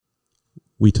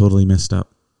We totally messed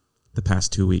up the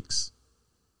past 2 weeks.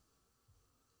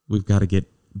 We've got to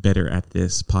get better at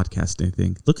this podcasting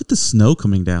thing. Look at the snow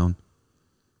coming down.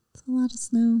 It's a lot of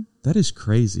snow. That is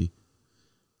crazy.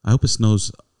 I hope it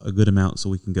snows a good amount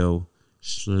so we can go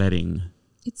sledding.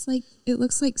 It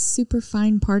looks like super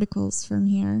fine particles from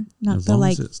here, not As the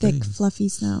long as like it thick stays. fluffy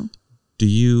snow. Do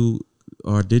you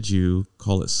or did you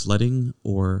call it sledding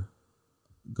or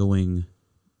going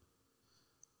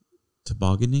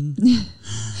tobogganing?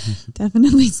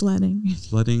 Definitely sledding.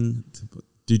 Sledding.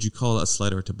 Did you call it a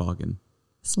sled or a toboggan?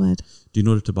 Sled. Do you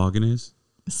know what a toboggan is?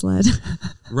 A sled.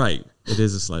 Right. It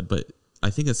is a sled, but I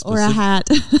think it's Or a hat.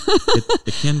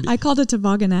 It can be. I called a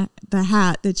toboggan the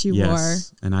hat that you wore.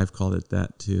 And I've called it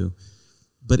that too.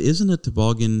 But isn't a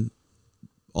toboggan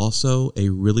also a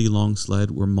really long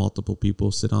sled where multiple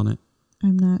people sit on it?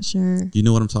 I'm not sure. Do you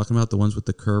know what I'm talking about? The ones with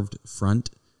the curved front,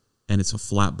 and it's a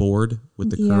flat board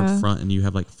with the curved front, and you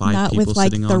have like five not people with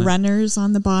like sitting the on it. runners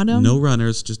on the bottom. No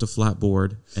runners, just a flat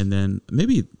board, and then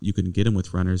maybe you can get them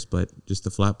with runners, but just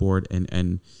the flat board,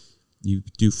 and you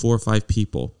do 4 or 5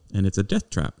 people, and it's a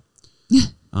death trap.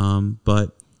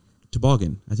 But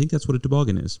toboggan, I think that's what a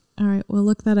toboggan is. All right, we'll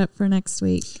look that up for next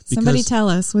week. Somebody tell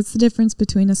us, what's the difference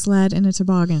between a sled and a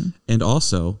toboggan? And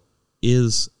also,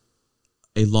 is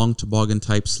a long toboggan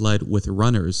type sled with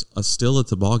runners still a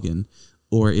toboggan,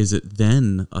 or is it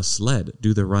then a sled?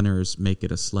 Do the runners make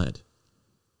it a sled?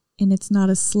 And it's not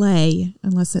a sleigh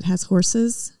unless it has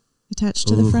horses attached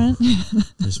to the front.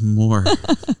 There's more.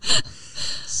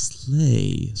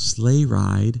 Sleigh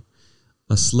ride.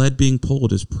 A sled being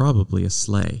pulled is probably a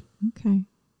sleigh. Okay.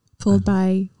 Pulled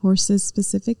by horses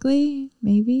specifically,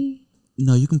 maybe?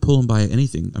 No, you can pull them by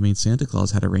anything. I mean, Santa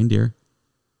Claus had a reindeer.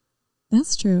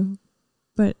 That's true.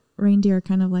 But reindeer are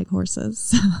kind of like horses.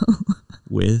 So.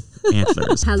 With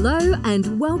antlers. Hello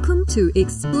and welcome to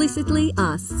Explicitly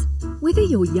Us. Whether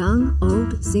you're young,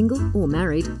 old, single or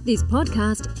married, this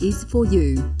podcast is for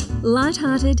you.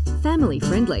 Light-hearted,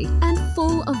 family-friendly and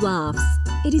full of laughs.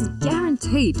 It is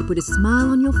guaranteed to put a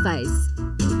smile on your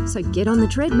face. So get on the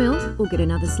treadmill or get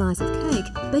another slice of cake,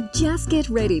 but just get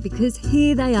ready because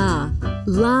here they are.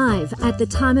 Live at the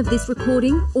time of this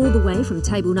recording, all the way from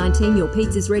Table 19, your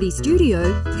Pizza's Ready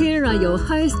studio, here are your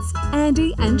hosts,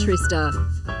 Andy and Trista.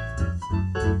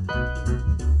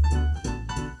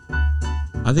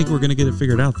 I think we're going to get it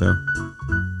figured out, though.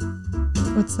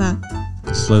 What's that?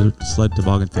 Sled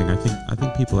toboggan thing. I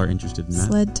think people are interested in that.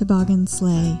 Sled, toboggan,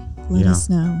 sleigh. Let us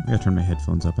know. I got to turn my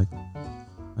headphones up.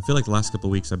 I feel like the last couple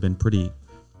of weeks I've been pretty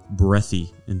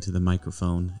breathy into the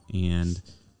microphone and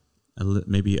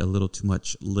maybe a little too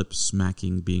much lip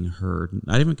smacking being heard.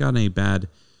 I haven't gotten any bad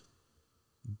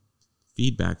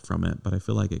feedback from it, but I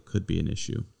feel like it could be an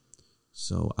issue.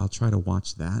 So I'll try to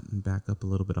watch that and back up a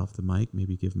little bit off the mic,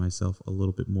 maybe give myself a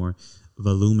little bit more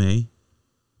volume.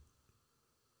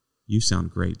 You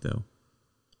sound great, though.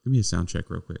 Give me a sound check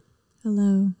real quick.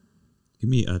 Hello. Give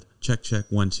me a check,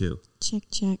 1, 2. Check.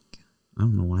 I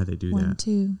don't know why they do 1, that.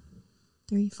 2,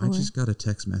 3, 4. I just got a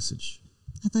text message.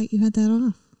 I thought you had that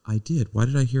off. I did. Why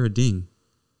did I hear a ding?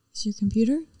 Is your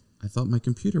computer? I thought my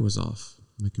computer was off.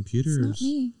 My computer's... It's not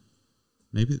me.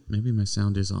 Maybe my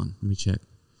sound is on. Let me check.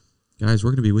 Guys,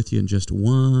 we're going to be with you in just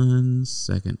 1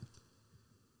 second.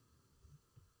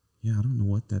 Yeah, I don't know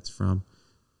what that's from.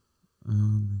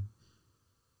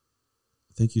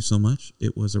 Thank you so much.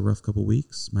 It was a rough couple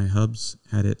weeks. My hubs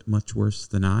had it much worse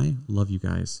than I. Love you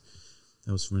guys.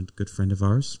 That was from a good friend of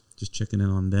ours. Just checking in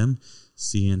on them,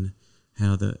 seeing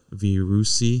how the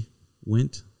virusi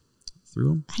went through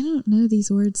them. I don't know these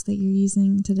words that you're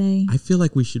using today. I feel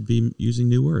like we should be using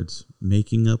new words,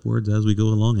 making up words as we go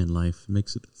along in life. It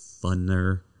makes it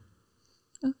funner.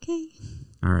 Okay.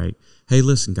 All right. Hey,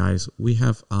 listen, guys. We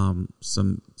have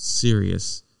some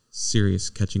serious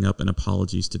catching up and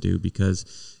apologies to do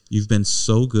because you've been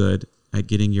so good at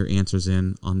getting your answers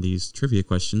in on these trivia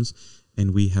questions,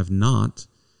 and we have not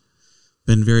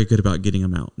been very good about getting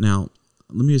them out. Now,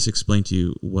 let me just explain to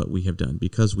you what we have done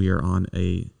because we are on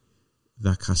a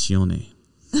vacazione.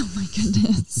 Oh my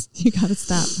goodness. You gotta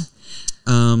stop.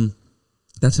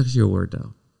 That's actually a word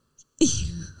though.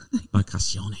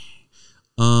 Vacazione.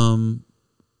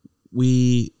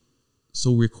 We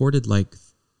recorded like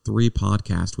 3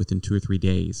 podcasts within 2 or 3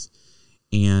 days,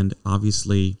 and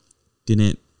obviously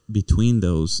didn't between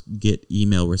those get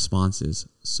email responses.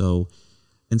 So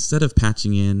instead of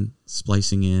patching in,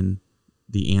 splicing in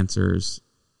the answers,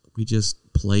 we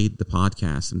just played the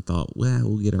podcast and thought, well,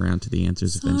 we'll get around to the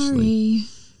answers eventually.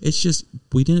 It's just,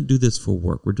 we didn't do this for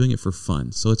work. We're doing it for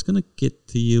fun. So it's going to get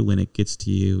to you when it gets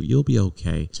to you. You'll be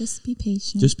okay. Just be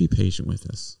patient. Just be patient with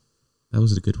us. That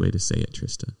was a good way to say it,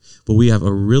 Trista. But we have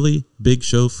a really big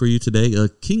show for you today, a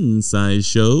king-size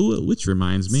show, which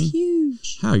reminds me. It's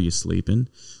huge. How are you sleeping?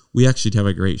 We actually have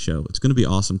a great show. It's going to be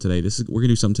awesome today. We're going to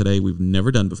do something today we've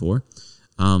never done before.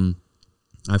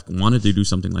 I've wanted to do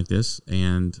something like this,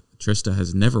 and Trista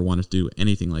has never wanted to do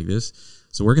anything like this.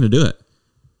 So we're going to do it.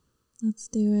 Let's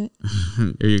do it.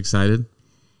 Are you excited?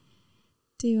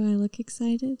 Do I look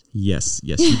excited? Yes,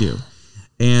 you do.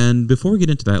 And before we get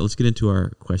into that, let's get into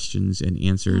our questions and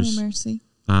answers. Oh, mercy.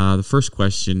 The first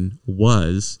question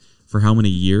was, for how many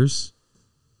years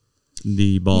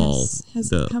the ball...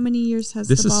 Yes. How many years has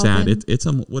this the is ball sad. been It's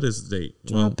what is the date?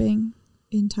 dropping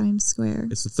in Times Square?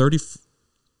 It's the 30...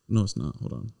 No, it's not.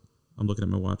 Hold on. I'm looking at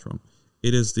my watch wrong.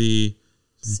 It is the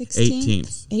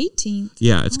 16th? 18th.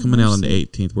 Yeah, it's coming out on the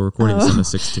 18th. We're recording this on the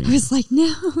 16th. I was like, no,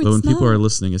 it's But when people are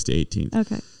listening, it's the 18th.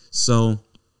 Okay. So,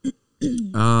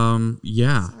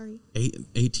 yeah, Sorry.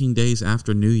 18 days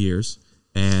after New Year's,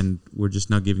 and we're just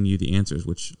now giving you the answers,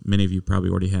 which many of you probably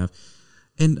already have.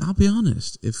 And I'll be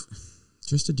honest,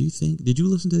 Trista, did you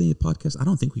listen to any of the podcasts? I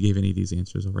don't think we gave any of these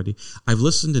answers already. I've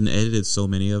listened and edited so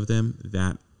many of them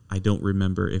that I don't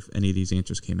remember if any of these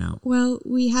answers came out. Well,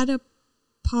 we had a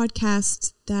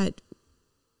podcast that...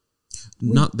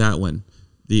 Not that one.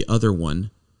 The other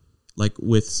one. Like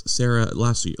with Sarah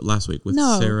last week with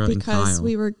Sarah and Kyle. No, because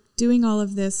we were doing all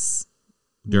of this.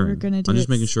 We were going to do I'm just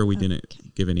making sure we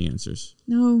didn't give any answers.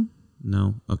 No.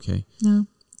 No? Okay. No.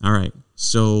 All right.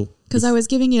 So... Because I was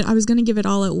going to give it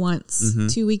all at once.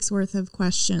 2 weeks worth of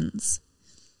questions.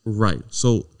 Right.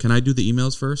 So can I do the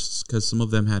emails first? Because some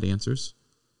of them had answers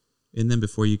in them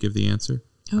before you give the answer.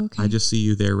 Okay. I just see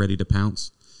you there ready to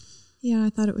pounce. Yeah, I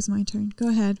thought it was my turn. Go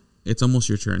ahead. It's almost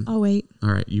your turn. I'll wait.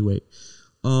 All right, you wait.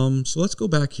 So let's go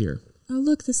back here. Oh,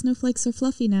 look, the snowflakes are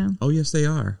fluffy now. Oh, yes, they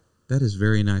are. That is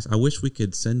very nice. I wish we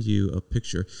could send you a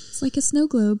picture. It's like a snow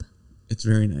globe. It's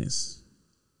very nice.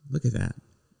 Look at that.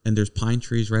 And there's pine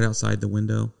trees right outside the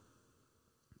window.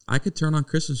 I could turn on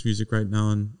Christmas music right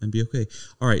now and be okay.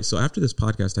 All right, so after this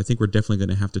podcast, I think we're definitely going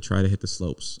to have to try to hit the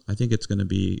slopes. I think it's going to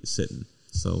be sitting.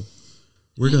 So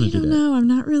we're going to do that. I don't know. I'm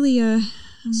not really a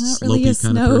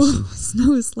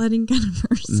snow sledding kind of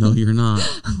person. No, you're not.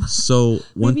 So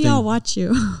maybe I'll watch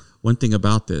you. One thing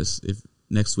about this, if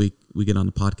next week we get on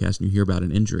the podcast and you hear about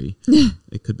an injury,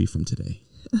 it could be from today.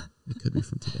 It could be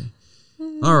from today.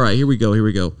 All right, here we go.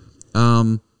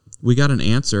 We got an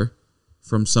answer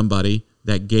from somebody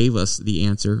that gave us the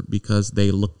answer because they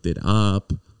looked it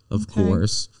up, of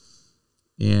course.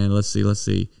 And let's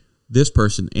see. This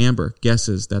person, Amber,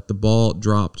 guesses that the ball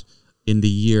dropped in the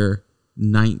year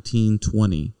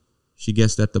 1920. She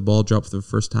guessed that the ball dropped for the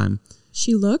first time.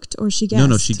 She looked or she guessed?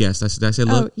 No, she guessed. Did I say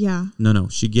look? Oh, yeah. No.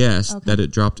 She guessed that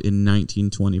it dropped in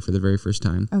 1920 for the very first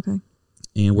time. Okay.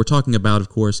 And we're talking about, of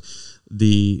course, what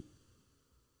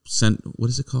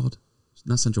is it called?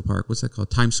 Not Central Park. What's that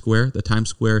called? Times Square. The Times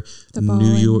Square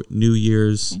New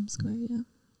Year's Times Square,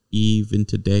 Eve and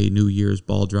today, New Year's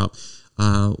ball drop.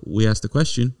 We asked the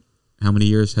question, how many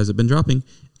years has it been dropping?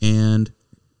 And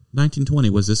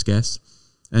 1920 was this guess.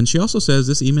 And she also says,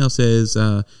 this email says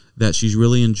that she's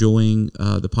really enjoying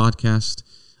the podcast,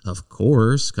 of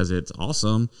course, because it's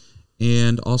awesome.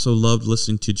 And also loved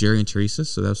listening to Jerry and Teresa.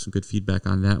 So that was some good feedback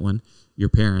on that one. Your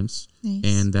parents. Nice.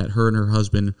 And that her and her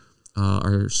husband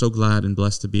are so glad and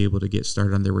blessed to be able to get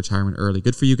started on their retirement early.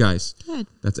 Good for you guys. Good.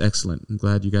 That's excellent. I'm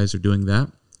glad you guys are doing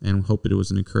that and hope it was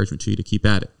an encouragement to you to keep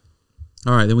at it.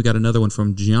 All right, then we got another one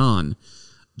from John.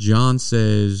 John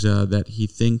says that he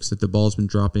thinks that the ball's been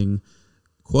dropping,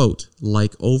 quote,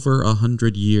 like over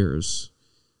 100 years.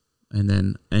 And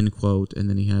then, end quote, and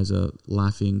then he has a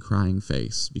laughing, crying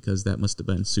face because that must have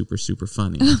been super, super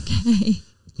funny. Okay.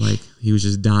 Like he was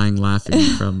just dying laughing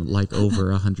from like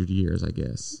over 100 years, I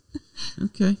guess.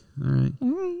 Okay. All right.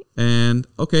 And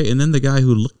then the guy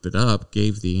who looked it up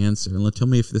gave the answer. And tell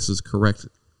me if this is correct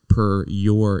per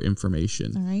your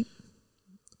information. All right.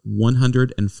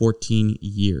 114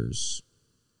 years.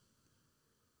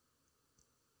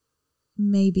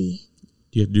 Maybe.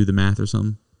 Do you have to do the math or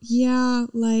something? Yeah,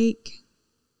 like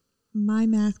my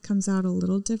math comes out a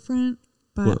little different,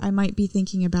 but I might be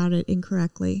thinking about it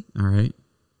incorrectly. All right.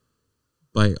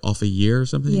 By off a year or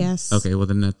something? Yes. Okay, well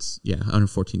then that's,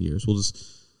 114 years. We'll just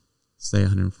say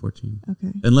 114.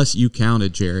 Okay. Unless you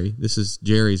counted, Jerry. This is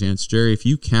Jerry's answer. Jerry, if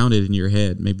you counted in your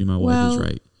head, maybe my wife is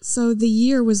right. So the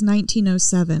year was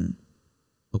 1907.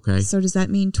 Okay. So does that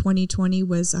mean 2020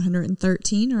 was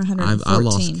 113 or 114? I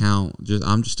lost count.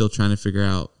 I'm just still trying to figure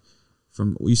out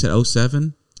from, you said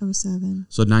 07? 07.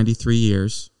 So 93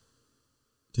 years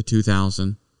to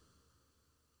 2000.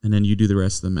 And then you do the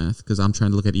rest of the math because I'm trying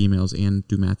to look at emails and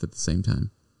do math at the same time. 2000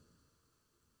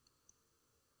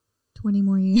 20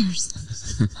 more years.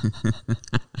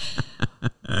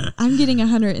 I'm getting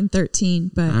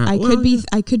 113, but right.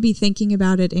 I could be thinking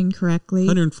about it incorrectly.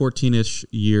 114-ish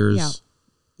years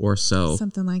or so.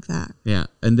 Something like that. Yeah.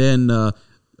 And then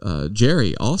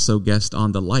Jerry also guest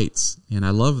on the lights. And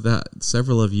I love that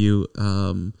several of you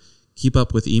keep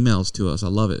up with emails to us. I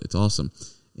love it. It's awesome.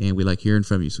 And we like hearing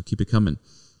from you, so keep it coming.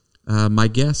 My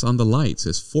guess on the lights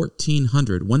is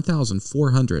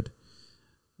 1,400.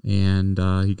 And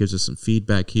he gives us some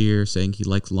feedback here saying he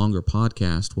likes longer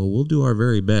podcasts. Well, we'll do our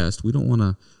very best. We don't want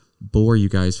to bore you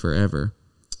guys forever.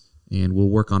 And we'll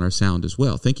work on our sound as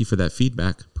well. Thank you for that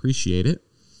feedback. Appreciate it.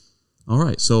 All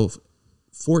right, so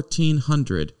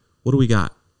 1,400. What do we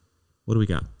got? For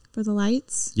the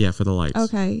lights? Yeah, for the lights.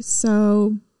 Okay,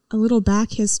 so a little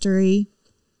back history.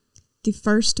 The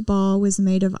first ball was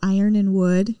made of iron and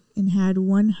wood and had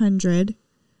 100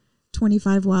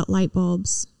 25-watt light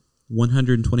bulbs.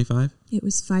 125? It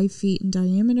was 5 feet in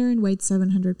diameter and weighed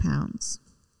 700 pounds.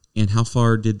 And how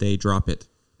far did they drop it?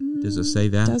 Does it say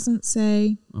that? Doesn't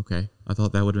say. Okay. I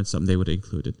thought that would have been something they would have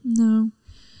included. No.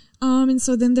 And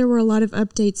so then there were a lot of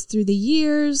updates through the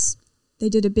years. They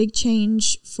did a big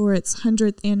change for its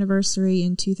 100th anniversary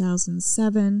in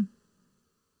 2007.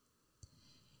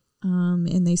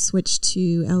 And they switched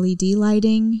to LED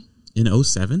lighting. In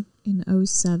 07? In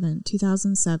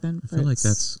 2007. I feel like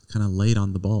that's kind of late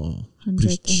on the ball.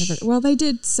 100th anniversary. Well, they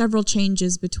did several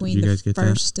changes between the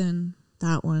first and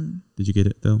that one. Did you get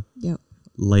it, though? Yep.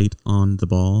 Late on the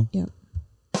ball? Yep.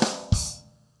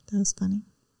 That was funny.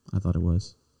 I thought it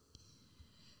was.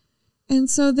 And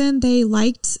so then they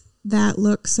liked that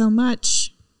look so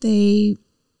much, they,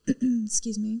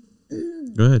 excuse me.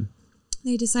 Go ahead.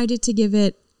 They decided to give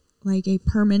it like a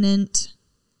permanent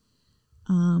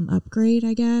upgrade,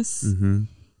 I guess. Mm-hmm.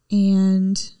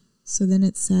 And so then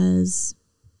it says,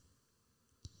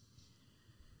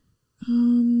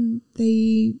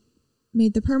 they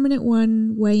made the permanent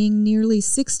one weighing nearly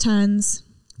 6 tons,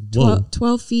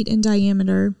 12 feet in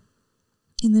diameter.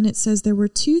 And then it says there were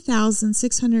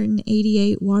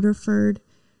 2,688 Waterford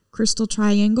crystal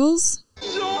triangles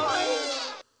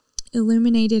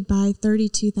illuminated by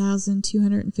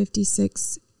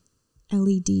 32,256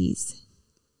 LEDs.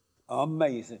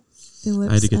 Amazing. Philips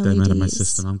I had to get LEDs. them out of my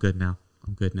system. I'm good now.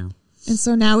 And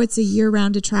so now it's a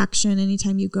year-round attraction.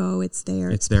 Anytime you go, it's there.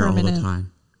 It's there permanent. all the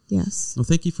time. Yes. Well,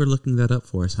 thank you for looking that up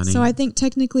for us, honey. So I think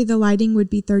technically the lighting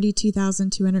would be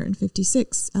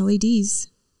 32,256 LEDs.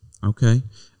 Okay.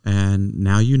 And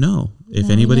now you know. If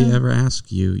anybody ever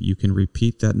asks you, you can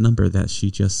repeat that number that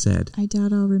she just said. I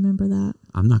doubt I'll remember that.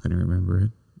 I'm not going to remember it.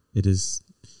 It is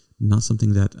not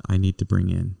something that I need to bring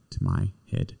in to my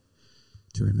head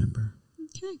to remember.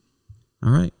 Okay.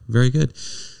 All right. Very good.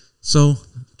 So,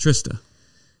 Trista.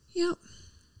 Yep.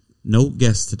 No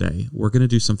guests today. We're going to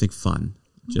do something fun.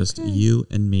 Just you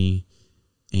and me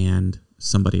and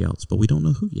somebody else. But we don't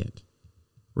know who yet.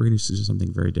 We're going to do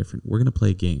something very different. We're going to play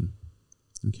a game.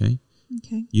 Okay?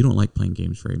 Okay. You don't like playing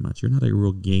games very much. You're not a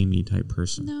real gamey type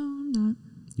person. No, I'm not.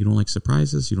 You don't like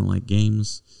surprises. You don't like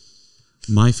games.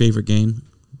 My favorite game,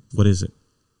 what is it?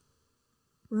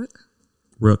 Rook?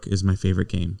 Rook is my favorite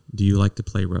game. Do you like to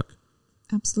play Rook?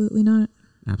 Absolutely not.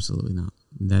 Absolutely not.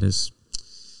 That is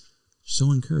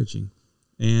so encouraging.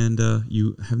 And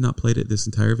you have not played it this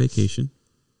entire vacation.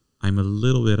 I'm a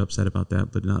little bit upset about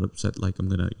that, but not upset like I'm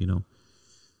going to,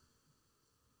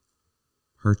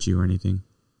 hurt you or anything,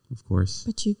 of course.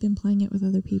 But you've been playing it with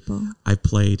other people. I've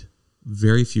played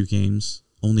very few games,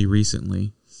 only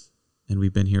recently, and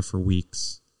we've been here for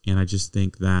weeks. And I just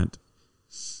think that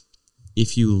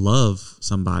if you love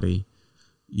somebody,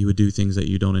 you would do things that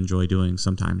you don't enjoy doing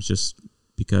sometimes just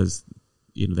because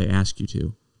they ask you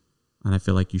to. And I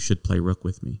feel like you should play Rook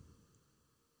with me.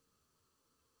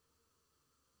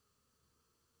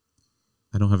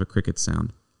 I don't have a cricket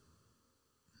sound.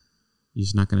 You're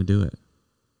just not going to do it.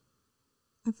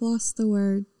 I've lost the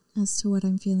word as to what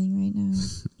I'm feeling right now.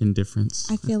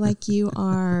 Indifference. I feel like you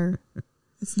are,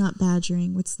 it's not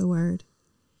badgering. What's the word?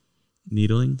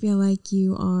 Needling? I feel like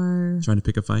you are trying to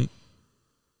pick a fight?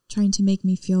 Trying to make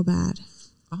me feel bad.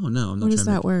 Oh, no. I'm not what is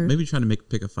that word? Maybe trying to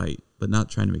pick a fight, but not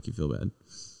trying to make you feel bad.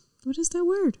 What is that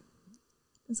word?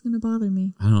 It's going to bother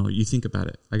me. I don't know. You think about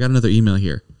it. I got another email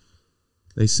here.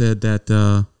 They said that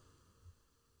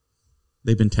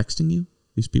they've been texting you.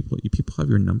 These people, you people have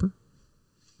your number?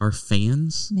 Our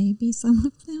fans? Maybe some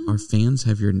of them. Our fans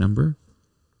have your number?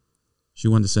 She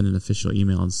wanted to send an official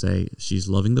email and say she's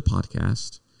loving the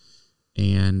podcast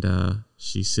and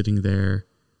she's sitting there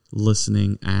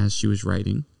listening as she was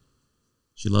writing.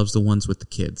 She loves the ones with the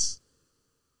kids.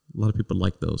 A lot of people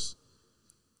like those.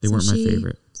 They weren't my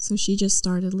favorite. So she just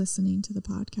started listening to the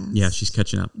podcast. Yeah, she's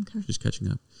catching up. Okay. She's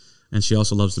catching up. And she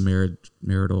also loves the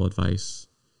marital advice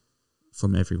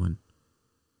from everyone.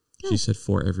 Good. She said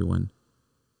for everyone,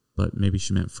 but maybe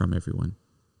she meant from everyone.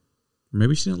 Or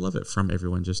maybe she didn't love it from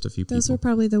everyone, just a few people. Those were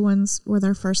probably the ones with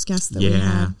our first guests that we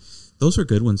had. Those were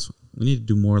good ones. We need to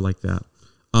do more like that.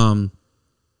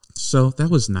 So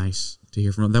that was nice to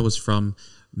hear from. That was from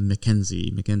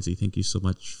Mackenzie. Mackenzie, thank you so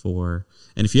much for...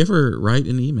 And if you ever write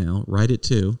an email, write it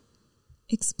to...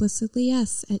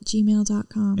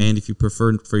 explicitlyes@gmail.com. And if you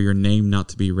prefer for your name not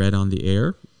to be read on the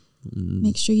air...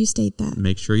 Make sure you state that.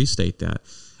 Make sure you state that.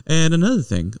 And another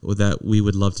thing that we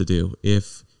would love to do,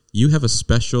 if you have a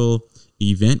special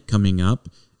event coming up,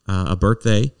 a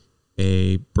birthday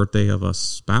of a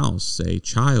spouse, a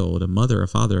child, a mother, a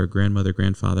father, a grandmother,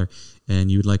 grandfather,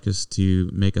 and you'd like us to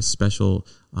make a special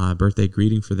birthday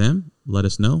greeting for them, let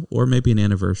us know. Or maybe an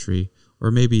anniversary,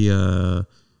 or maybe a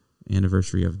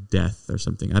anniversary of death or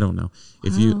something. I don't know.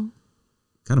 If you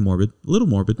kind of morbid, a little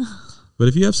morbid, but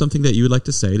if you have something that you would like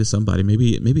to say to somebody,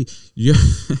 maybe you.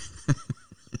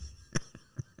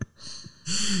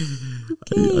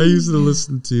 Okay. I used to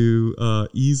listen to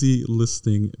easy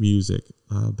listening music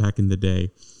back in the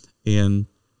day, and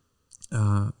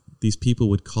these people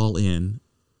would call in.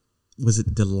 Was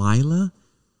it Delilah?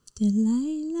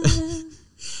 Delilah.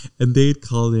 And they'd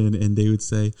call in and they would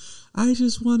say, I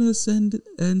just want to send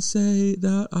and say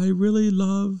that I really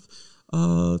love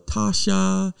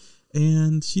Tasha,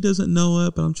 and she doesn't know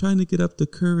it, but I'm trying to get up the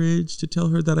courage to tell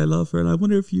her that I love her, and I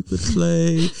wonder if you could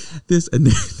play this. And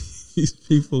then these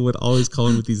people would always call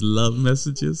in with these love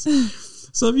messages.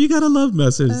 So if you got a love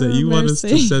message that you want us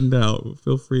to send out,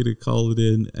 feel free to call it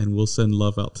in and we'll send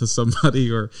love out to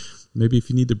somebody. Or maybe if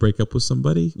you need to break up with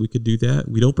somebody, we could do that.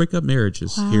 We don't break up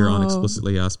marriages here on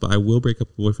Explicitly Us, but I will break up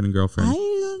a boyfriend and girlfriend. I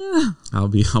don't know. I'll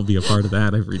be a part of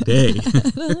that every day.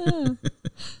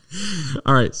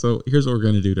 All right, so here's what we're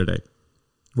going to do today.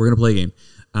 We're going to play a game.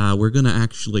 We're going to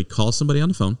actually call somebody on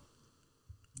the phone.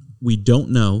 We don't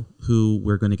know who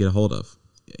we're going to get a hold of.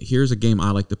 Here's a game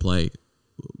I like to play.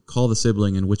 Call the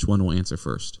sibling and which one will answer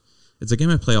first. It's a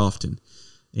game I play often.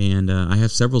 And I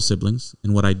have several siblings.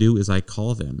 And what I do is I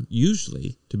call them.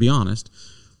 Usually, to be honest,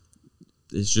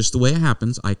 it's just the way it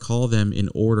happens. I call them in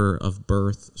order of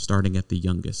birth, starting at the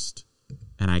youngest.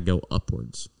 And I go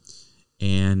upwards.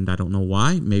 And I don't know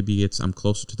why. Maybe it's I'm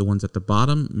closer to the ones at the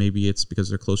bottom. Maybe it's because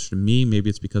they're closer to me. Maybe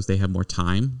it's because they have more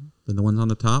time than the ones on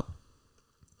the top.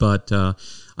 But I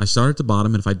start at the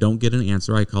bottom, and if I don't get an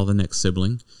answer, I call the next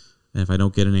sibling. And if I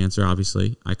don't get an answer,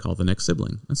 obviously, I call the next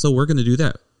sibling. And so we're going to do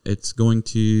that. It's going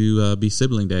to be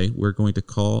sibling day. We're going to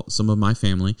call some of my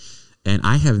family, and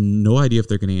I have no idea if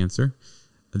they're going to answer.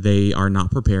 They are not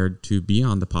prepared to be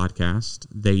on the podcast.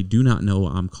 They do not know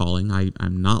I'm calling.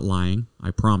 I'm not lying.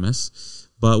 I promise.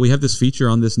 But we have this feature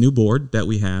on this new board that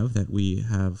we have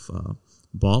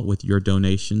bought with your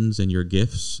donations and your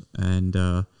gifts, and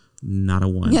not a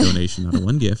one donation, not a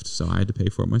one gift. So I had to pay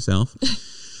for it myself.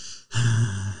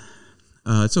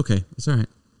 It's okay. It's all right.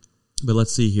 But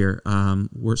let's see here.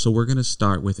 We're going to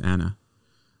start with Anna.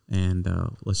 And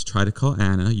let's try to call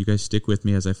Anna. You guys stick with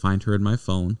me as I find her in my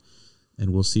phone.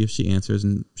 And we'll see if she answers.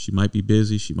 And she might be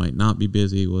busy. She might not be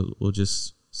busy. We'll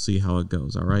just see how it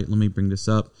goes. All right? Let me bring this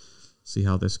up. See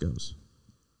how this goes.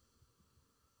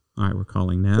 All right. We're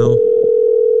calling now.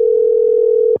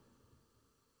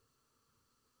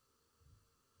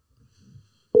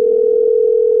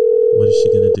 What is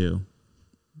she going to do?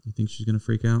 You think she's going to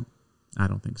freak out? I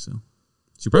don't think so.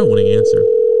 She probably won't answer.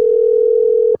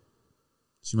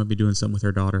 She might be doing something with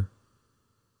her daughter.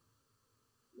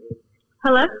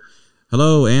 Hello?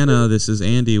 Hello, Anna. This is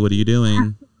Andy. What are you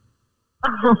doing?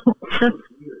 Oh, just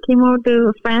came over to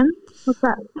a friend. What's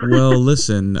up? Well,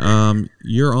 listen,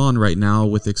 you're on right now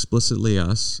with Explicitly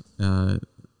Us.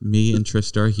 Me and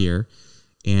Trista are here,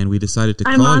 and we decided to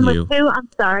call you. I'm on with who? I'm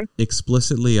sorry.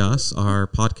 Explicitly Us, our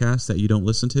podcast that you don't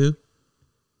listen to.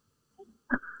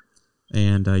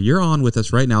 And you're on with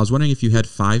us right now. I was wondering if you had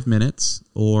 5 minutes,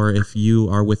 or if you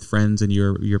are with friends and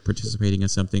you're participating in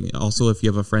something. Also, if you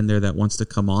have a friend there that wants to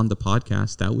come on the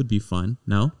podcast, that would be fun.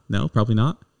 No, probably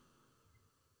not.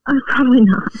 Probably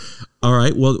not. All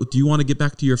right. Well, do you want to get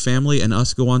back to your family and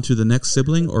us go on to the next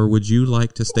sibling, or would you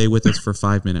like to stay with us for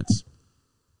 5 minutes?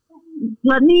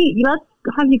 Let's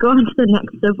have you go on to the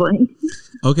next sibling.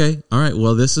 Okay. All right.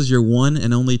 Well, this is your one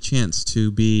and only chance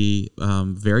to be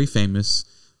very famous.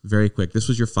 Very quick. This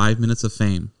was your 5 minutes of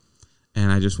fame,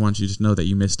 and I just want you to know that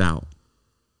you missed out.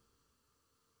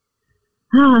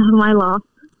 My loss.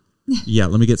 Yeah,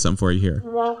 let me get something for you here.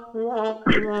 All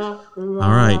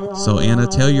right. So, Anna,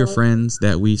 tell your friends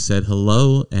that we said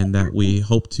hello and that we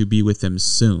hope to be with them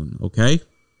soon, okay?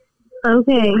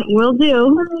 Okay, will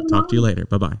do. Talk to you later.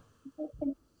 Bye-bye.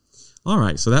 All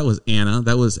right. So that was Anna.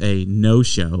 That was a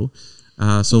no-show.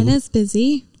 Anna's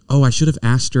busy. Oh, I should have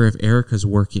asked her if Erica's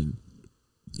working.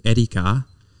 Erika.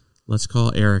 Let's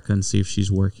call Erica and see if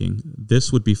she's working.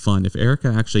 This would be fun. If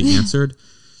Erica actually answered,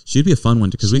 she'd be a fun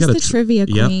one because we got the trivia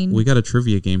queen. Yep, we got a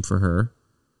trivia game for her.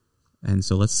 And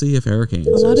so let's see if Erica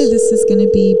answers. A lot of this is going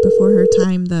to be before her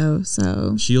time, though.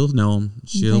 So she'll know them.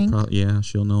 She'll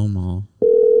know them all.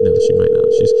 No, she might not.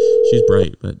 She's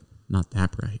bright, but not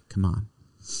that bright. Come on.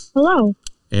 Hello.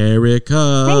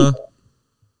 Erica. Hey.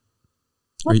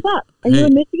 What's up? Are you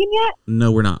in Michigan yet?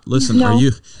 No, we're not. Listen, No.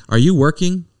 are you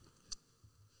working?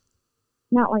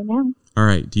 Not right now. All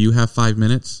right. Do you have 5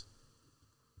 minutes?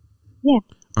 Yeah.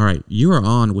 All right. You are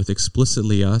on with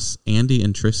Explicitly Us. Andy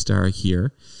and Trista are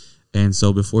here. And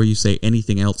so before you say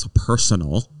anything else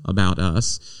personal about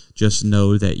us, just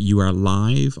know that you are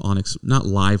live on, not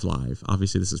live,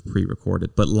 obviously this is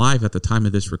pre-recorded, but live at the time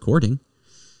of this recording.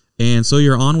 And so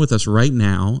you're on with us right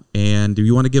now. And do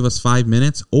you want to give us 5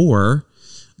 minutes, or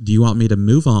do you want me to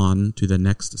move on to the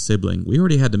next sibling? We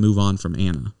already had to move on from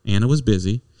Anna. Anna was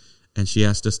busy, and she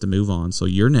asked us to move on. So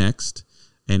you're next.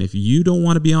 And if you don't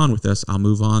want to be on with us, I'll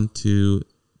move on to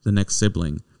the next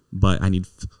sibling. But I need...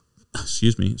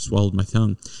 Excuse me, swallowed my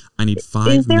tongue. I need 5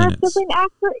 minutes. Is there a sibling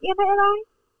after Anna and I?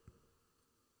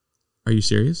 Are you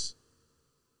serious?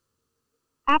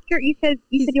 After you said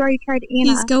you already tried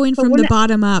Anna. he's going so from the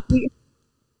bottom up.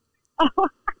 Oh.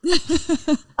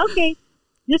 Okay,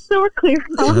 just so we're clear.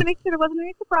 I want to make sure there wasn't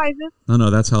any surprises. No,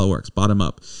 that's how it works. Bottom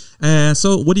up.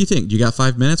 So what do you think? You got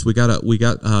 5 minutes? We got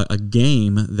a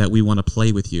game that we want to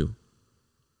play with you.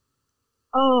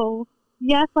 Oh.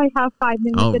 Yes, I have 5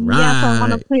 minutes. All and right. Yes, I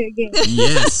want to play a game.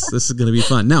 Yes, this is going to be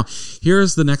fun. Now,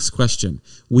 here's the next question.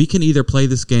 We can either play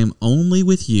this game only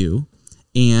with you,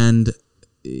 and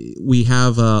we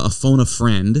have a phone a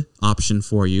friend option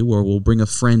for you, where we'll bring a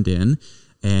friend in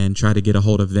and try to get a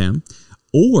hold of them,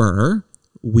 or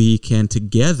we can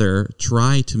together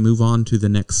try to move on to the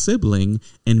next sibling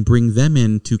and bring them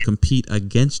in to compete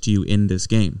against you in this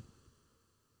game.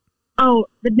 Oh,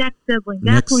 the next sibling.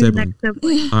 Next Definitely sibling. the next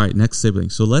sibling. All right, next sibling.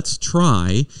 So let's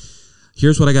try.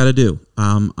 Here's what I got to do.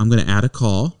 I'm going to add a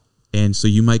call, and so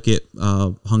you might get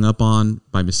hung up on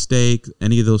by mistake,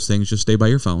 any of those things. Just stay by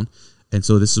your phone. And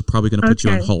so this is probably going to put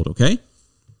you on hold, okay?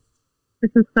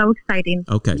 This is so exciting.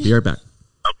 Okay, be right back.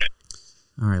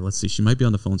 All right, let's see. She might be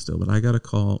on the phone still, but I got to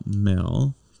call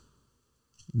Mel.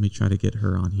 Let me try to get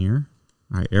her on here.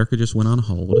 All right, Erica just went on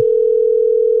hold.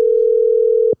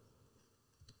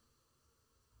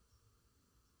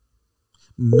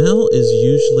 Mel is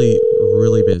usually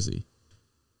really busy.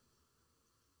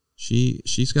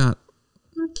 She's got...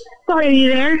 Sorry, are you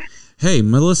there? Hey,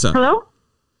 Melissa. Hello?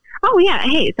 Oh, yeah.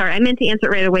 Hey, sorry. I meant to answer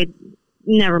it right away.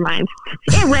 Never mind.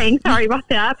 It rang. Sorry about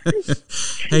that.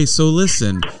 Hey, so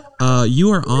listen. You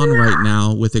are on right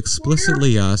now with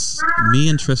Explicitly Us. Me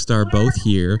and Trista are both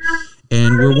here.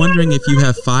 And we're wondering if you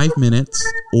have 5 minutes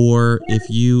or if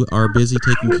you are busy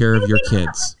taking care of your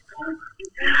kids.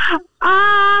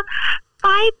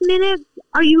 5 minutes.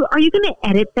 Are you going to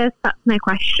edit this? That's my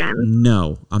question.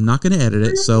 No, I'm not going to edit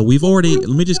it. So let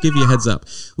me just give you a heads up.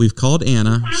 We've called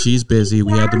Anna. She's busy.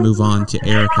 We had to move on to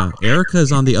Erica. Erica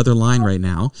is on the other line right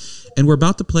now. And we're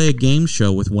about to play a game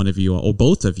show with one of you or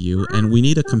both of you. And we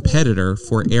need a competitor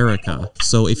for Erica.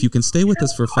 So if you can stay with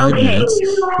us for 5 minutes,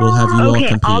 we'll have you all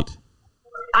compete.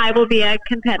 I will be a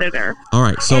competitor. All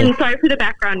right. So, and sorry for the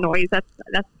background noise. That's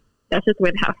just the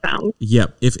way the house sounds.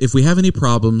 Yep. If we have any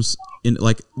problems,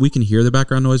 we can hear the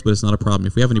background noise, but it's not a problem.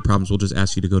 If we have any problems, we'll just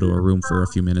ask you to go to a room for a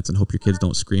few minutes and hope your kids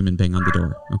don't scream and bang on the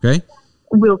door. Okay?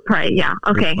 We'll pray. Yeah.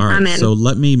 Okay. All right. I'm in. So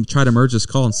let me try to merge this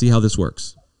call and see how this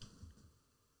works.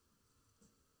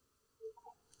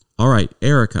 All right.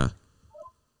 Erica.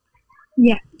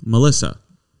 Yes. Melissa.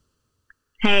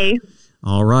 Hey.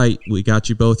 All right. We got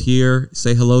you both here.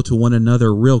 Say hello to one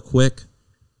another real quick.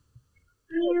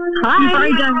 Hi. You've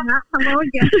already done that. Hello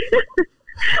again.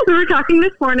 We were talking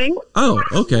this morning. Oh,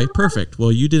 okay. Perfect.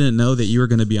 Well, you didn't know that you were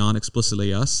going to be on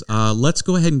Explicitly Us. Let's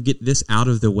go ahead and get this out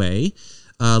of the way.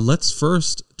 Let's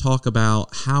first talk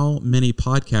about how many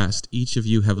podcasts each of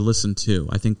you have listened to.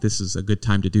 I think this is a good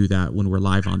time to do that when we're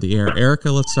live on the air.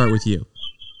 Erica, let's start with you.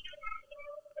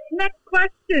 Next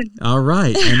question. All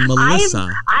right. And Melissa.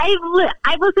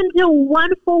 I've listened to one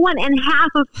full one and half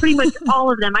of pretty much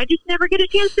all of them. I just never get a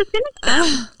chance to finish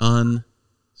them.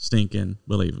 Unstinking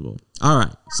believable. All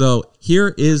right. So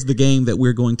here is the game that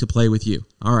we're going to play with you.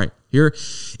 All right. Here,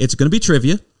 it's going to be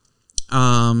trivia.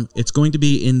 It's going to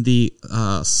be in the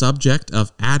subject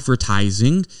of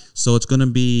advertising. So it's going to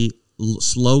be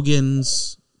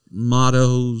slogans,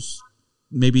 mottos,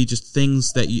 maybe just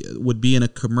things that would be in a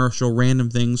commercial, random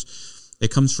things. It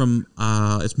comes from,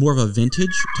 it's more of a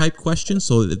vintage type question.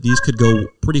 So these could go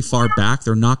pretty far back.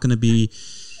 They're not going to be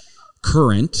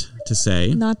current to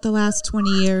say. Not the last 20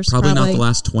 years. Probably not the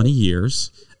last 20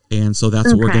 years. And so that's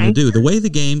what we're going to do. The way the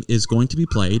game is going to be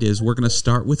played is we're going to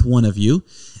start with one of you.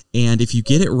 And if you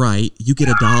get it right, you get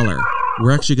 $1.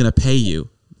 We're actually going to pay you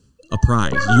a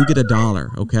prize. You get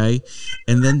 $1, okay?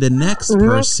 And then the next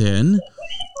person,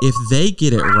 if they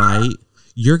get it right,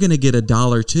 you're going to get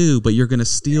 $1 too, but you're going to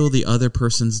steal the other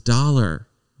person's dollar,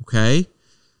 okay?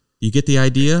 You get the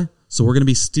idea? So we're going to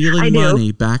be stealing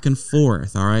money back and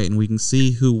forth, all right? And we can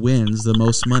see who wins the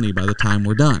most money by the time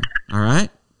we're done, all right?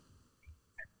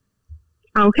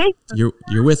 Okay.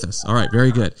 You're with us. All right,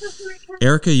 very good.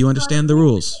 Erica, you understand the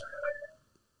rules?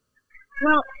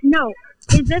 Well, no.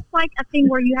 Is this like a thing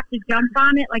where you have to jump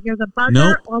on it, like there's a buzzer,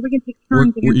 Nope. or are we going to take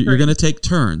turns? You're going to take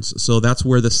turns, so that's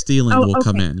where the stealing will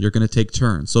come in. You're going to take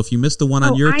turns. So if you miss the one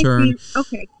on your turn,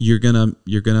 you're gonna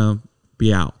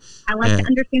be out. I like to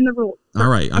understand the rules. All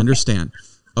right, understand.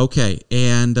 Okay,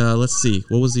 and let's see.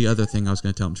 What was the other thing I was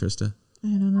going to tell him, Trista? I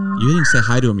don't know. You didn't say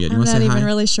hi to him yet. You want to say hi? I'm not even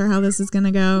really sure how this is going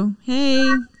to go. Hey.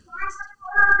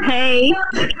 Hey.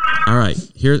 All right.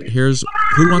 Here's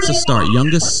who wants to start.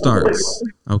 Youngest starts.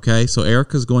 Okay. So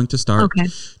Erica's going to start. Okay.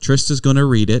 Trista's going to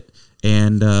read it,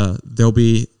 and there'll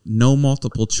be no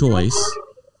multiple choice.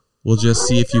 We'll just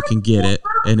see if you can get it,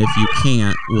 and if you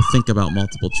can't, we'll think about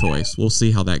multiple choice. We'll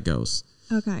see how that goes.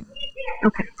 Okay.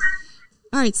 Okay.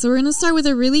 All right. So we're going to start with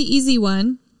a really easy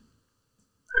one.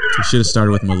 We should have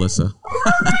started with Melissa.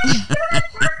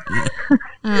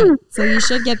 All right. So you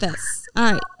should get this.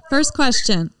 All right. First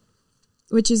question,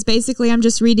 which is basically I'm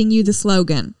just reading you the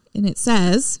slogan. And it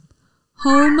says,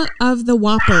 home of the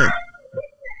Whopper.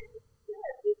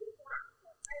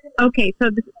 Okay. So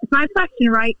this is my question,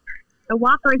 right? The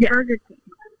Whopper is Burger King.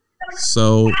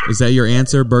 So is that your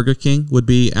answer? Burger King would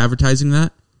be advertising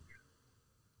that?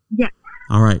 Yes.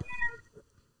 All right.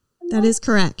 That is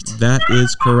correct. That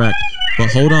is correct. But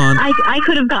hold on. I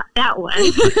could have got that one.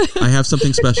 I have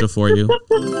something special for you.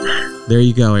 There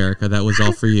you go, Erica. That was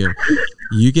all for you.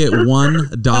 You get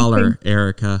 $1,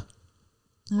 Erica.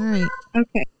 All right.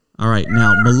 Okay. All right.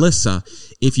 Now, Melissa,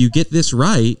 if you get this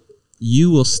right, you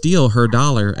will steal her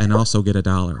 $1 and also get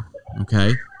 $1.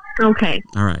 Okay? Okay.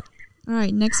 All right. All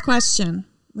right. Next question,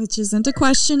 which isn't a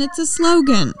question. It's a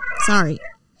slogan. Sorry.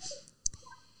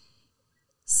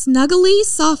 Snuggly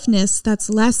softness that's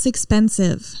less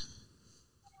expensive.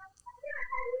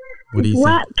 What do you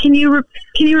What? Can you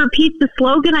repeat the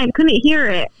slogan? I couldn't hear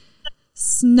it.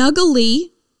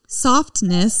 Snuggly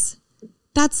softness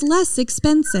that's less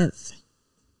expensive.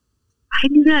 I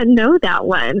do not know that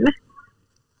one.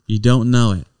 You don't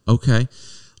know it. Okay.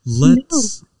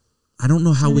 Let's... I don't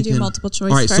know how we do can... multiple choice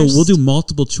All right, first? so we'll do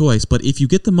multiple choice, but if you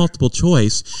get the multiple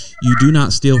choice, you do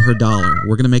not steal her $1.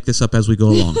 We're going to make this up as we go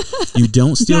along. You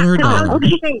don't steal her $1.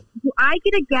 Okay. Do I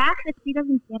get a guess if she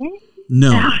doesn't get it?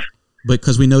 No,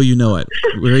 because we know you know it.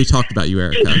 We already talked about you,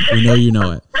 Erica. We know you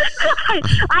know it.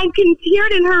 I can hear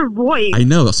it in her voice. I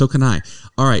know, so can I.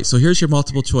 All right, so here's your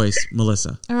multiple choice,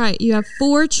 Melissa. All right, you have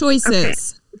 4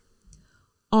 choices. Okay.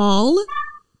 All,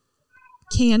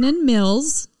 Cannon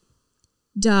Mills,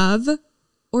 Dove,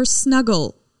 or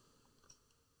Snuggle.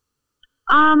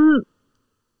 And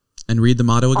read the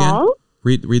motto again. All?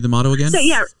 Read the motto again. So,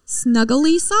 yeah.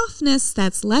 Snuggly softness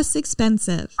that's less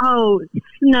expensive. Oh,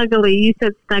 snuggly. You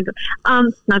said snuggle.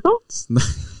 Snuggle?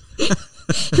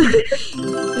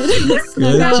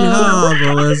 Good job,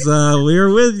 Melissa.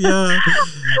 We're with you.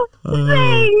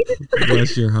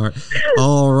 Bless your heart.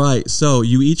 All right. So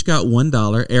you each got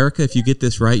 $1. Erica, if you get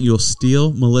this right, you'll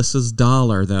steal Melissa's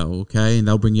 $1, though. Okay. And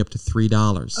that'll bring you up to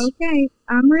 $3. Okay.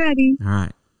 I'm ready. All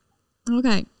right.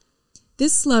 Okay.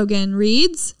 This slogan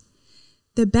reads,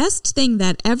 the best thing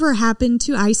that ever happened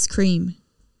to ice cream.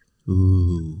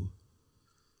 Ooh.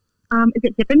 Is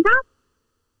it Dippin' Dots?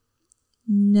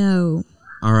 No.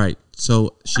 All right.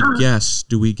 So she guessed.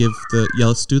 Do we give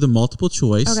let's do the multiple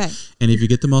choice. Okay. And if you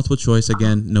get the multiple choice,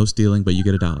 again, no stealing, but you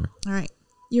get $1. All right.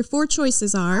 Your 4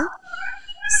 choices are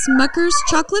Smucker's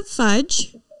Chocolate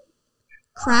Fudge,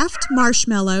 Kraft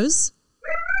Marshmallows,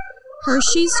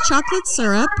 Hershey's Chocolate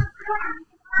Syrup,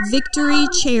 Victory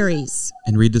Cherries.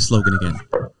 And read the slogan again.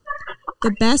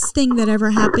 The best thing that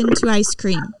ever happened to ice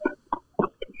cream.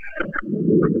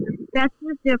 That's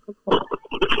difficult.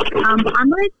 I'm going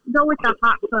to go with the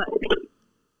hot fudge.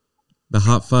 The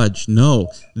hot fudge. No,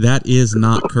 that is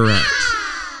not correct.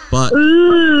 but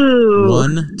Ooh.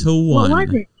 1-1. What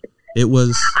was it? It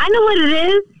was. I know what it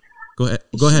is.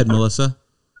 Go ahead, Melissa.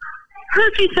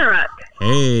 Hershey syrup.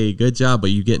 Hey, good job,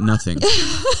 but you get nothing.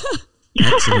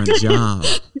 Excellent job.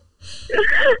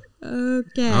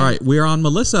 Okay. All right, we're on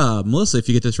Melissa. Melissa, if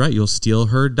you get this right, you'll steal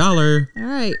her $1. All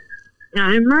right.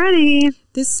 I'm ready.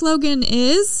 This slogan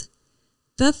is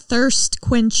the thirst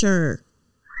quencher.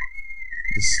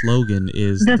 The slogan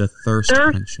is the thirst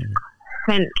quencher.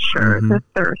 Quencher. The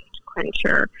thirst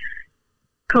quencher.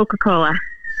 Coca-Cola.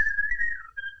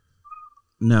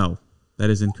 No, that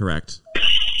is incorrect.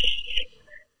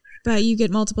 But you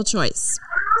get multiple choice.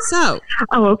 So,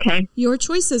 Oh, okay. your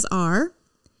choices are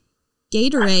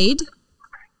Gatorade,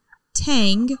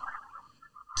 Tang,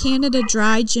 Canada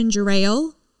Dry Ginger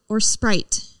Ale, or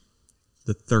Sprite.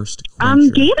 The thirst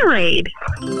quencher. Gatorade.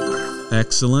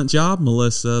 Excellent job,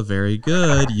 Melissa. Very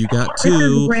good. You got This is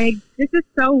 2. rigged. This is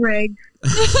so rigged.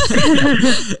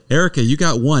 Erica, you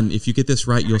got 1. If you get this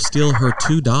right, you'll steal her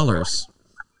 $2.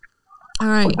 All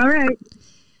right. All right.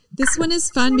 This one is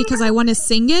fun because I want to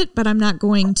sing it, but I'm not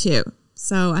going to.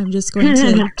 So I'm just going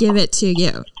to give it to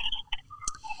you.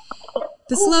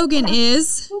 The slogan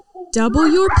is double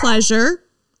your pleasure,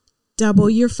 double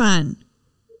your fun.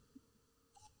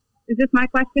 Is this my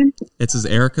question? This is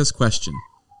Erica's question.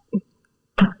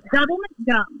 Double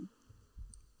McGum.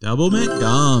 Double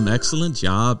McGum. Excellent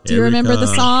job, Do you remember the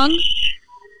Erica. song?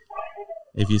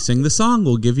 If you sing the song,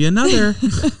 we'll give you another.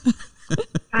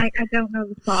 I don't know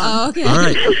the song. Oh, okay. All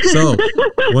right. So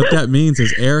what that means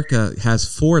is Erica has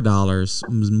 $4.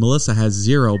 Melissa has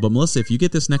 0. But Melissa, if you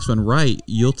get this next one right,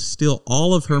 you'll steal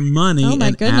all of her money Oh, my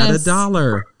and goodness. add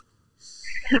 $1.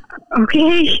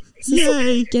 Okay.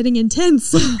 Yay. Getting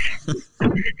intense.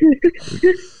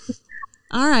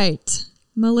 All right.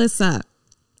 Melissa,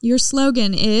 your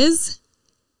slogan is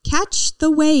catch the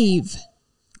wave.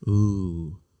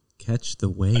 Ooh. Catch the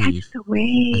wave. Catch the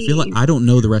wave. I feel like I don't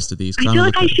know the rest of these. I feel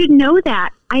like I should know that.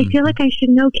 I feel like I should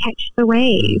know catch the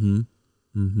wave.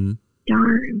 Mm-hmm.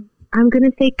 Darn. I'm going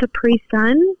to say Capri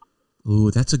Sun.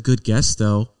 Ooh, that's a good guess,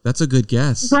 though. That's a good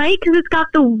guess. Right? Because it's got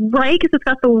the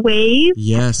wave.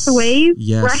 Yes. The wave.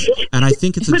 Yes. Right? And I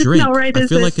think it's a But it's drink. not right, I is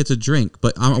feel it? like it's a drink,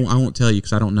 but I won't tell you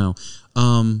because I don't know.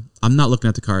 I'm not looking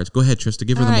at the cards. Go ahead, Trista.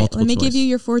 Give her All the right. multiple Let me choice. give you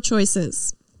your 4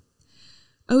 choices.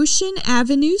 Ocean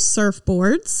Avenue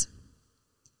surfboards,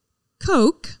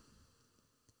 Coke,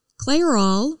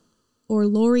 Clairol, or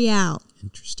L'Oreal.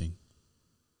 Interesting.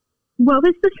 What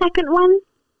was the second one?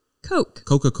 Coke.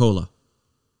 Coca-Cola.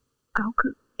 Oh,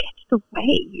 catch the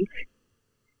wave.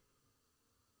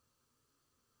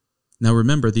 Now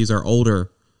remember, these are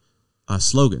older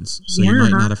slogans, so you Yeah.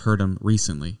 might not have heard them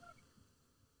recently.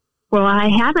 Well, I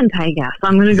haven't, I guess.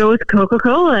 I'm going to go with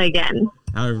Coca-Cola again.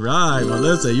 All right,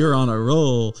 Melissa, you're on a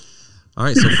roll. All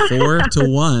right, so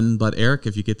 4-1. But Eric,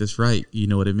 if you get this right, you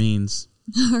know what it means.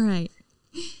 All right.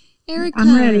 Erica.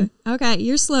 I'm ready. Okay,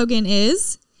 your slogan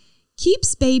is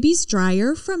keeps babies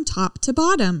drier from top to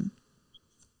bottom.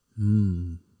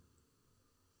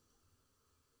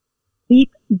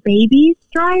 Keep babies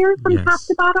drier from Yes. top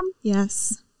to bottom?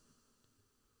 Yes.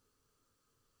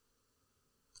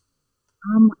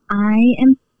 I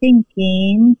am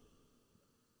thinking,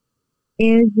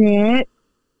 is it,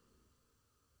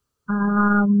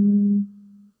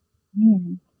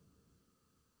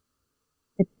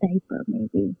 the diaper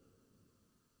maybe.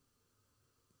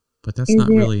 But that's Is not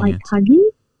it really an like answer. Huggies?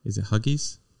 Is it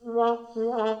Huggies?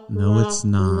 No, it's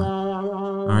not.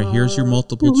 All right, here's your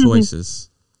multiple choices.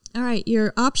 All right,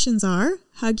 your options are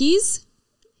Huggies,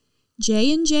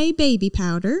 J&J baby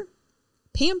powder,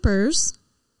 Pampers,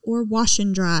 or Wash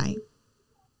and Dry.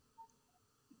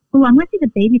 Oh, I'm going to say the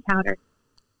baby powder.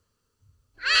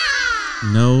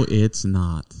 No, it's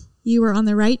not. You were on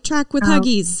the right track with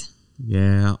Huggies.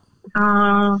 Yeah.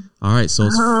 Oh, All right, so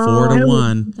it's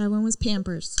 4-1. That one was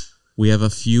Pampers. We have a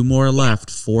few more left.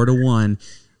 4-1.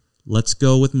 Let's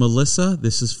go with Melissa.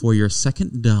 This is for your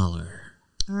second $1.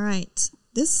 All right.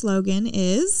 This slogan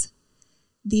is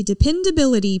the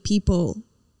dependability people.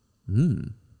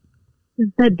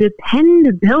 the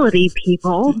dependability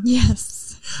people.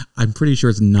 Yes. I'm pretty sure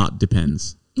it's not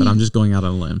depends, but I'm just going out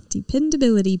on a limb.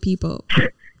 Dependability people.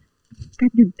 The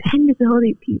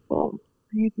dependability people.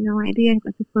 I have no idea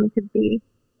what this one could be.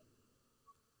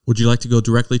 Would you like to go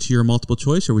directly to your multiple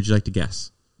choice, or would you like to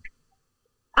guess?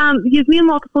 Give me a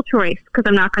multiple choice because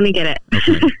I'm not going to get it.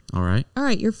 Okay. All right. All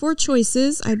right, your 4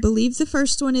 choices. I believe the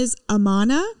first one is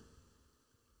Amana.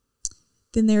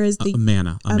 Then there is the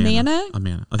Amana. Amana?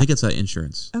 Amana. I think it's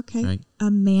insurance. Okay. Right?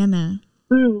 Amana.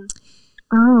 Oh,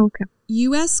 okay.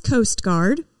 U.S. Coast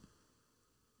Guard,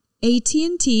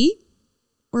 AT&T,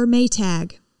 or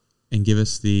Maytag. And give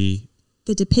us the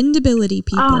dependability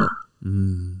people.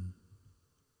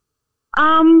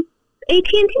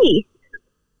 AT&T.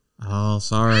 Oh,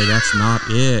 sorry, that's not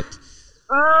it.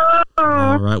 Oh.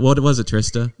 All right, what was it,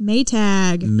 Trista?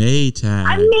 Maytag.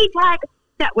 I Maytag.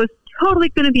 That was totally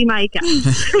going to be my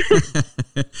guess.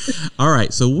 All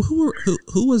right, so who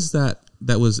was that?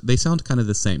 That was, they sound kind of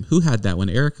the same. Who had that one,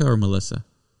 Erica or Melissa?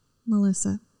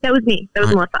 Melissa. That was me. That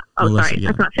was Melissa. Oh, Melissa, sorry. yeah.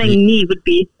 I thought saying me would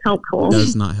be helpful.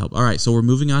 Does not help. All right, so we're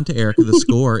moving on to Erica. The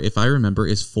score, if I remember,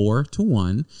 is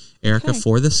 4-1. Erica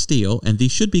for the steal, and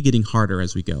these should be getting harder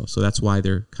as we go. So that's why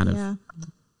they're kind of. Yeah.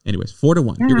 Anyways,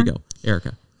 4-1. Here we go,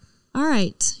 Erica. All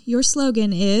right. Your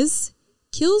slogan is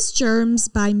kills germs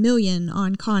by million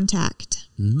on contact.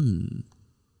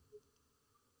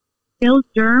 Kills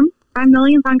germs by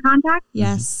millions on contact?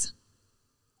 Yes.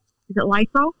 Is it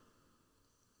Lysol?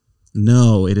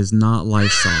 No, it is not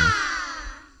Lysol.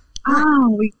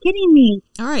 Oh, you're kidding me.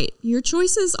 All right. Your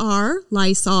choices are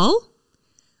Lysol,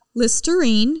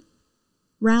 Listerine,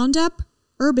 Roundup,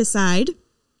 herbicide,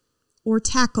 or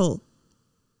Tackle.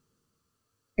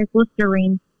 It's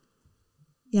Listerine.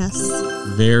 Yes.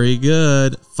 Very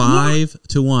good.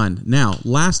 5-1. Now,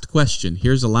 last question.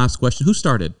 Here's the last question. Who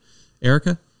started?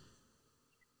 Erica?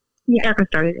 Yeah, Erica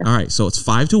started. Yeah. All right, so it's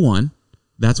 5-1.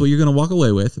 That's what you're going to walk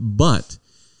away with. But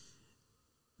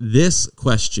this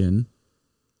question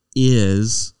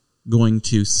is going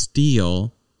to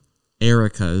steal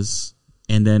Erica's.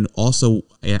 And then also,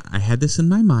 I had this in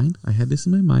my mind. I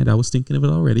was thinking of it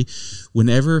already.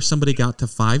 Whenever somebody got to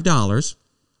 $5,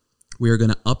 we are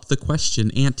going to up the question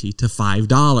ante to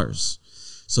 $5.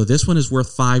 So this one is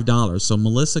worth $5. So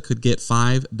Melissa could get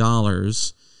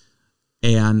 $5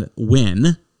 and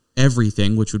win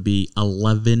everything, which would be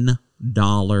 $11,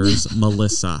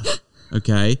 Melissa.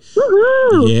 Okay?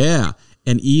 Woohoo! Yeah.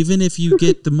 And even if you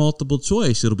get the multiple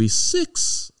choice, it'll be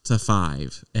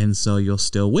 6-5. And so you'll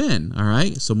still win. All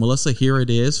right? So Melissa, here it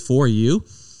is for you.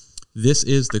 This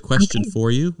is the question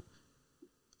for you.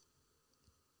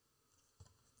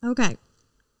 Okay.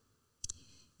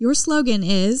 Your slogan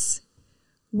is,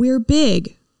 we're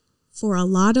big for a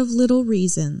lot of little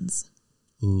reasons.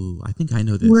 Ooh, I think I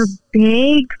know this. We're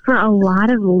big for a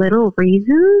lot of little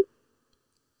reasons?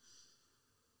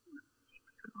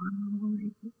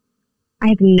 I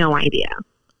have no idea.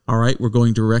 All right, we're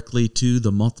going directly to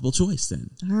the multiple choice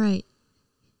then. All right.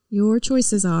 Your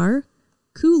choices are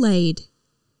Kool-Aid,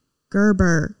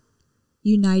 Gerber,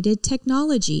 United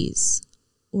Technologies,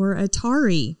 or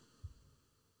Atari.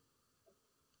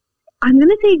 I'm going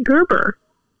to say Gerber.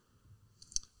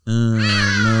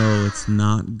 No, it's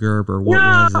not Gerber. What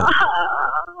was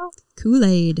it?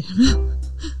 Kool-Aid.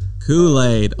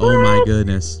 Kool-Aid. Oh my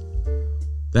goodness.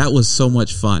 That was so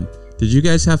much fun. Did you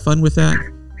guys have fun with that?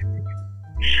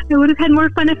 I would have had more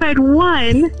fun if I'd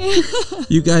won.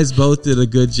 You guys both did a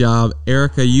good job.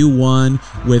 Erica, you won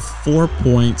with 4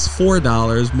 points,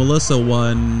 $4. Melissa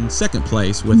won second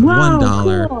place with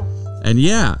 $1. Cool. And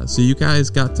yeah, so you guys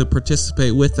got to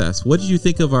participate with us. What did you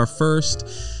think of our first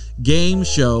game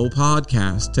show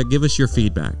podcast? To give us your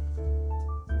feedback.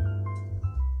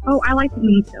 Oh, I like the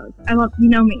game shows. I love, you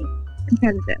know me,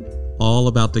 competitive. All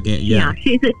about the game. Yeah.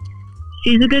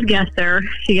 She's a good guesser.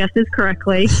 She guesses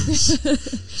correctly.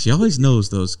 She always knows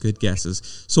those good guesses.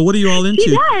 So what are you all into?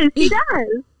 She does.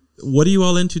 What are you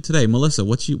all into today? Melissa,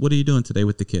 what are you doing today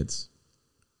with the kids?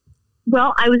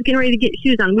 Well, I was getting ready to get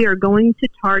shoes on. We are going to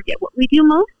Target. What we do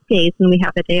most days when we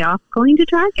have a day off, going to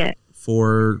Target.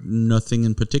 For nothing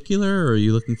in particular, or are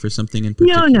you looking for something in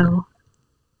particular? No.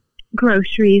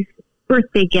 Groceries,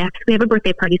 birthday gifts. We have a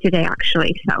birthday party today,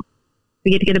 actually. So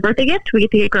we get to get a birthday gift. We get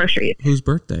to get groceries. Whose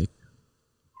birthday?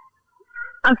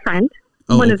 A friend.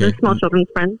 Oh, one of okay. the small children's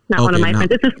friends. Not one of my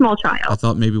friends. It's a small child. I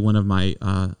thought maybe one of my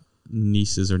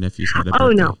nieces or nephews had a birthday. Oh,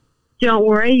 no. Don't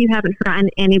worry. You haven't forgotten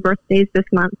any birthdays this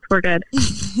month. We're good.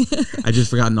 I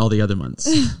just forgotten all the other months.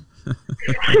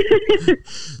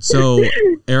 So,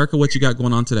 Erica, what you got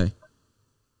going on today?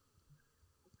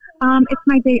 It's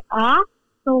my day off,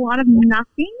 so a lot of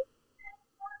nothing.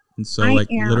 And so,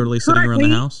 literally sitting around the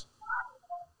house?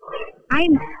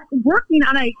 I'm working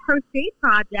on a crochet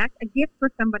project, a gift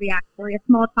for somebody, actually, a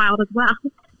small child as well.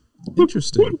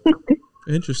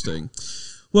 Interesting.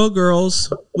 Well,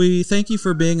 girls, we thank you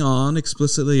for being on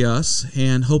Explicitly Us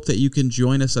and hope that you can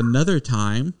join us another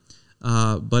time.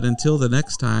 But until the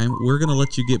next time, we're going to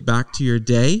let you get back to your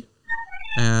day.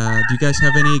 Do you guys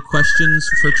have any questions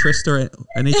for Trista or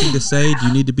anything to say? Do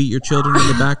you need to beat your children in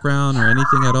the background or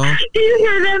anything at all? Do you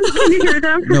hear them? Can you hear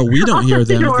them? No, we don't hear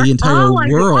them. The entire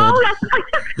world. Oh, that's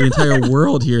The entire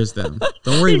world hears them.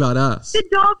 Don't worry about us. The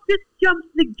dog just jumps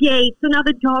the gate, so now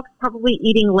the dog's probably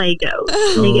eating Legos.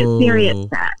 And they get very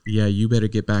upset. Yeah, you better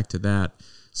get back to that.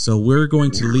 So we're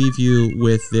going to leave you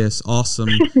with this awesome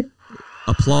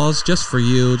applause just for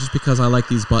you. Just because I like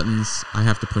these buttons, I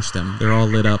have to push them. They're all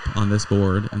lit up on this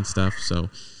board and stuff. So,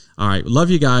 all right. Love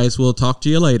you guys. We'll talk to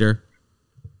you later.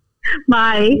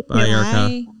 Bye. Bye, Erica.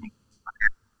 Bye.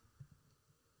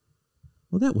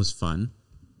 Well, that was fun.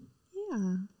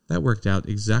 Yeah. That worked out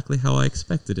exactly how I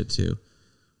expected it to.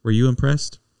 Were you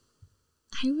impressed?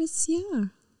 I was, yeah.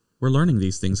 We're learning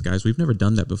these things, guys. We've never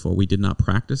done that before. We did not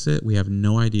practice it. We have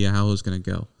no idea how it was going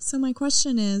to go. So my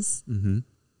question is,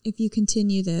 if you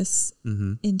continue this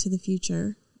into the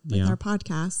future with our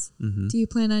podcast, do you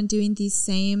plan on doing these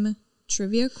same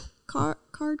trivia card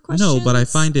questions? No, but I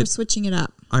find it... Or switching it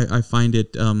up? I find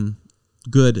it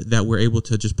good that we're able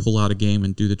to just pull out a game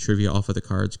and do the trivia off of the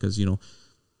cards because, you know,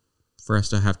 for us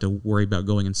to have to worry about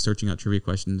going and searching out trivia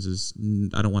questions is...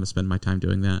 I don't want to spend my time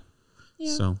doing that.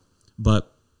 Yeah. So,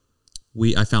 but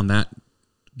I found that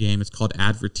game. It's called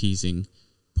Advertising,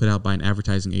 put out by an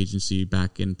advertising agency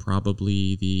back in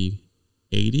probably the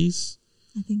 80s.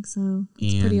 I think so.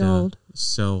 It's pretty old.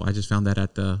 So I just found that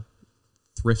at the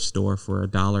thrift store for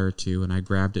 $1 or $2, and I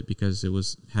grabbed it because it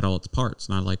had all its parts,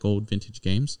 and I like old vintage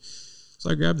games. So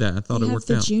I grabbed that. I thought it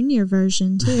worked out. The junior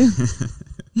version too.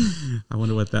 I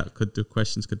wonder what the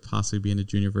questions could possibly be in a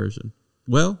junior version.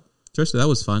 Well, Trisha, that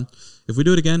was fun. If we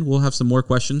do it again, we'll have some more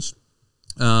questions.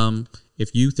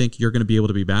 If you think you're going to be able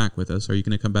to be back with us, are you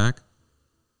going to come back?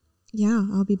 Yeah,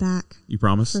 I'll be back. You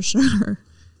promise? For sure.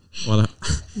 Well,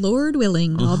 Lord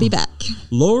willing, I'll be back.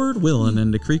 Lord willing,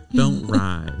 and the creek don't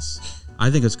rise. I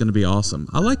think it's going to be awesome.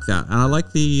 I like that. And I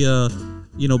like the,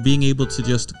 being able to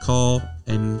just call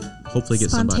and hopefully get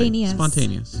somebody.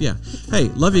 Spontaneous. Yeah. Hey,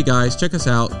 love you guys. Check us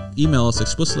out. Email us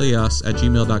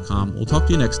explicitlyus@gmail.com. We'll talk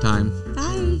to you next time.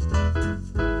 Bye.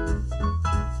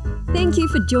 Thank you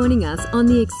for joining us on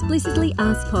the Explicitly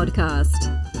Us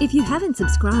podcast. If you haven't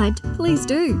subscribed, please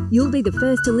do. You'll be the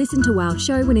first to listen to our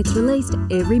show when it's released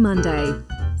every Monday.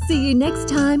 See you next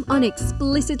time on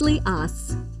Explicitly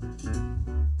Us.